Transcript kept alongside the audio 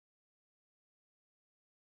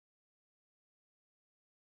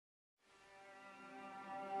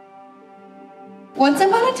Once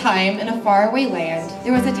upon a time, in a faraway land,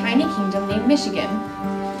 there was a tiny kingdom named Michigan.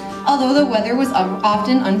 Although the weather was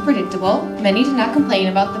often unpredictable, many did not complain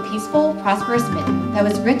about the peaceful, prosperous Mitten that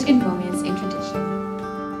was rich in romance and tradition.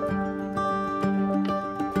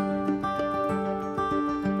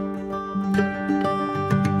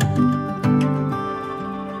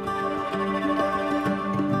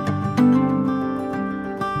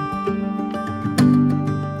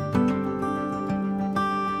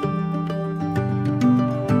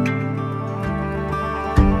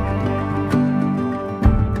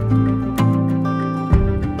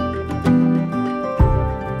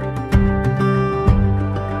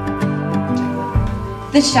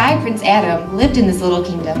 The shy Prince Adam lived in this little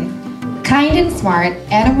kingdom. Kind and smart,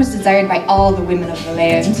 Adam was desired by all the women of the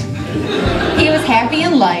land. He was happy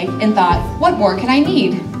in life and thought, what more could I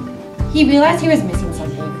need? He realized he was missing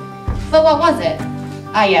something. But what was it?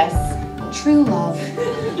 Ah yes, true love.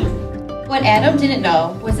 What Adam didn't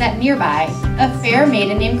know was that nearby, a fair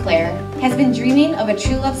maiden named Claire has been dreaming of a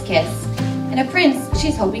true love's kiss, and a prince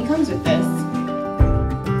she's hoping comes with this.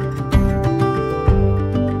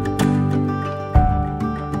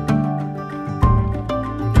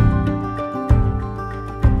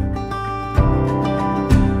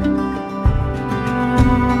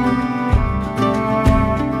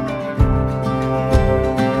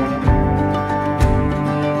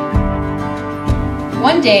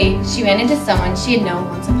 One day, she ran into someone she had known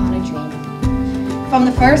once upon a dream. From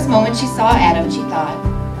the first moment she saw Adam, she thought,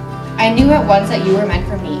 I knew at once that you were meant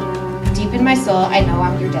for me. Deep in my soul, I know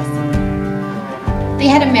I'm your destiny. They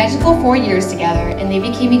had a magical 4 years together, and they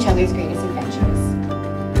became each other's greatest adventures.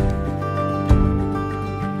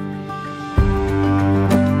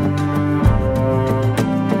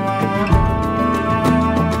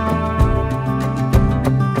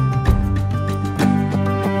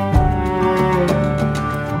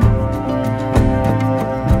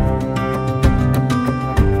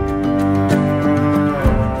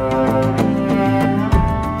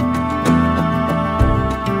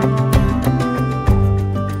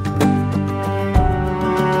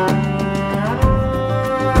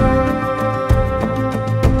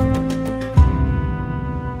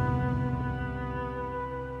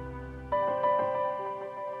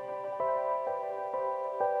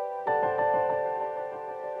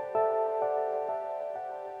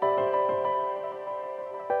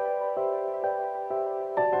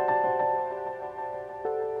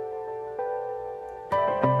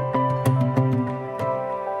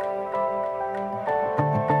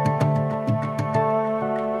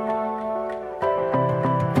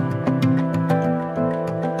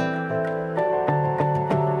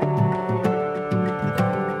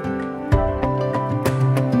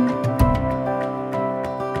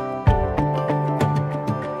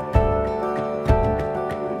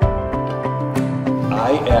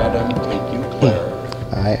 I, Adam, take you, Claire.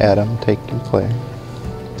 I, Adam, take you, Claire.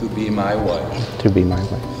 To be my wife. To be my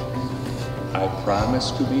wife. I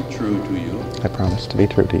promise to be true to you. I promise to be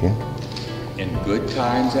true to you. In good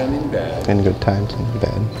times and in bad. In good times and in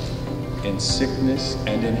bad. In sickness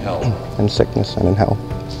and in health. In sickness and in health.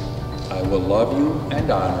 I will love you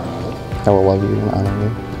and honor you. I will love you and honor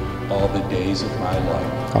you. All the days of my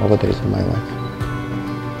life. All the days of my life.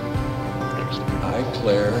 I,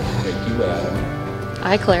 Claire, take you, Adam.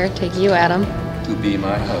 I, Claire, take you, Adam. To be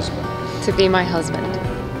my husband. To be my husband.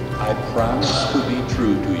 I promise to be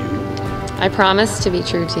true to you. I promise to be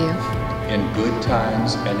true to you. In good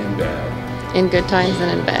times and in bad. In good times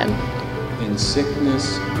and in bad. In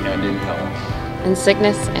sickness and in health. In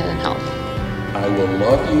sickness and in health. I will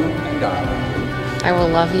love you and honor you. I will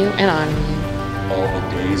love you and honor you. All the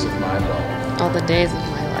days of my life. All the days of my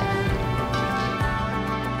life.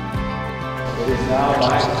 It is now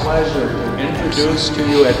my pleasure to introduce to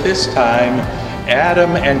you at this time,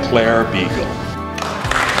 Adam and Claire Beagle.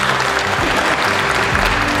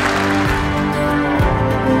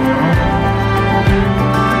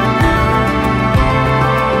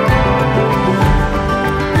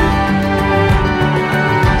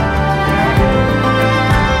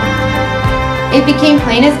 It became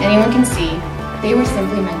plain as anyone can see, they were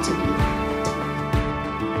simply meant to be.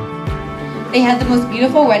 They had the most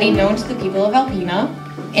beautiful wedding known to the people of Alpena,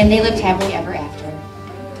 and they lived happily ever after.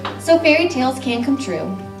 So fairy tales can come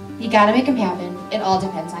true. You gotta make them happen. It all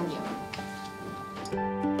depends on you.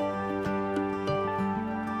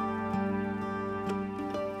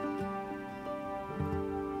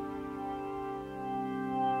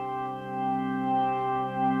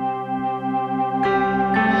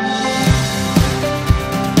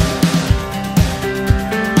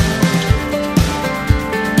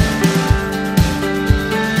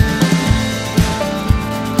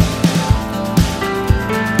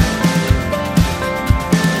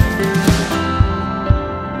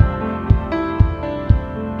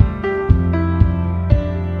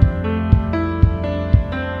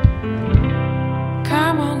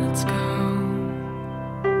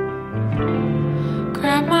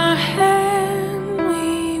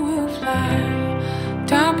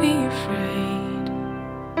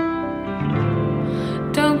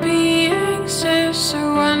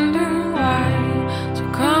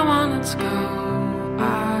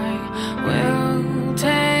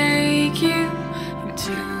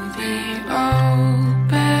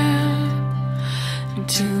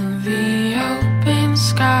 into the open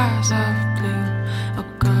skies of blue.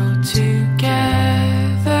 We'll go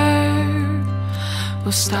together.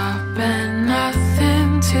 We'll stop at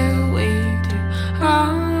nothing till we do.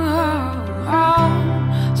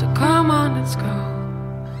 So come on, let's go.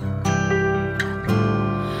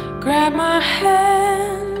 Grab my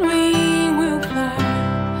hand, we will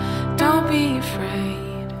fly. Don't be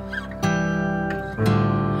afraid.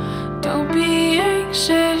 Don't be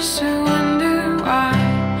anxious to wonder why.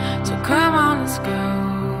 So come on, let's go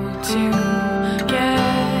together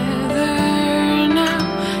now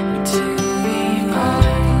into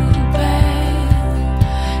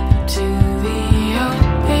the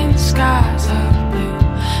open skies of blue.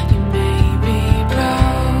 You may be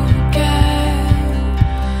broken,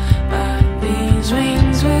 but these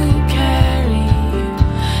wings will carry you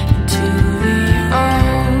into the open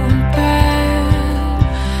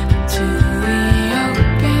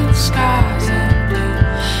skies of blue.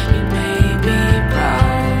 You may be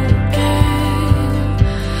broken,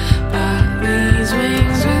 but these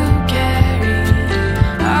wings will carry you.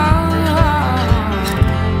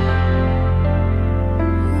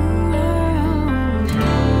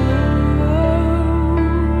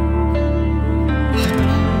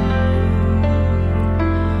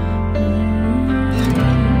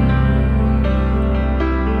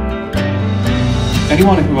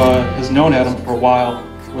 Anyone who has known Adam for a while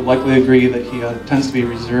would likely agree that he tends to be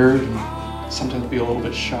reserved and sometimes be a little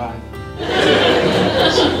bit shy.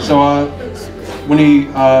 So when he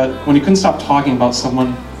couldn't stop talking about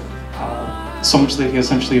someone so much that he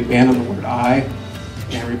essentially abandoned the word I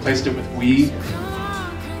and replaced it with we,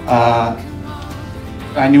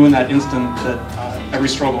 I knew in that instant that every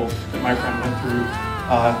struggle that my friend went through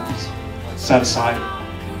was set aside,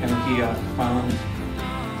 and he found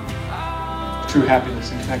true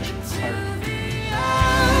happiness and connection with Claire.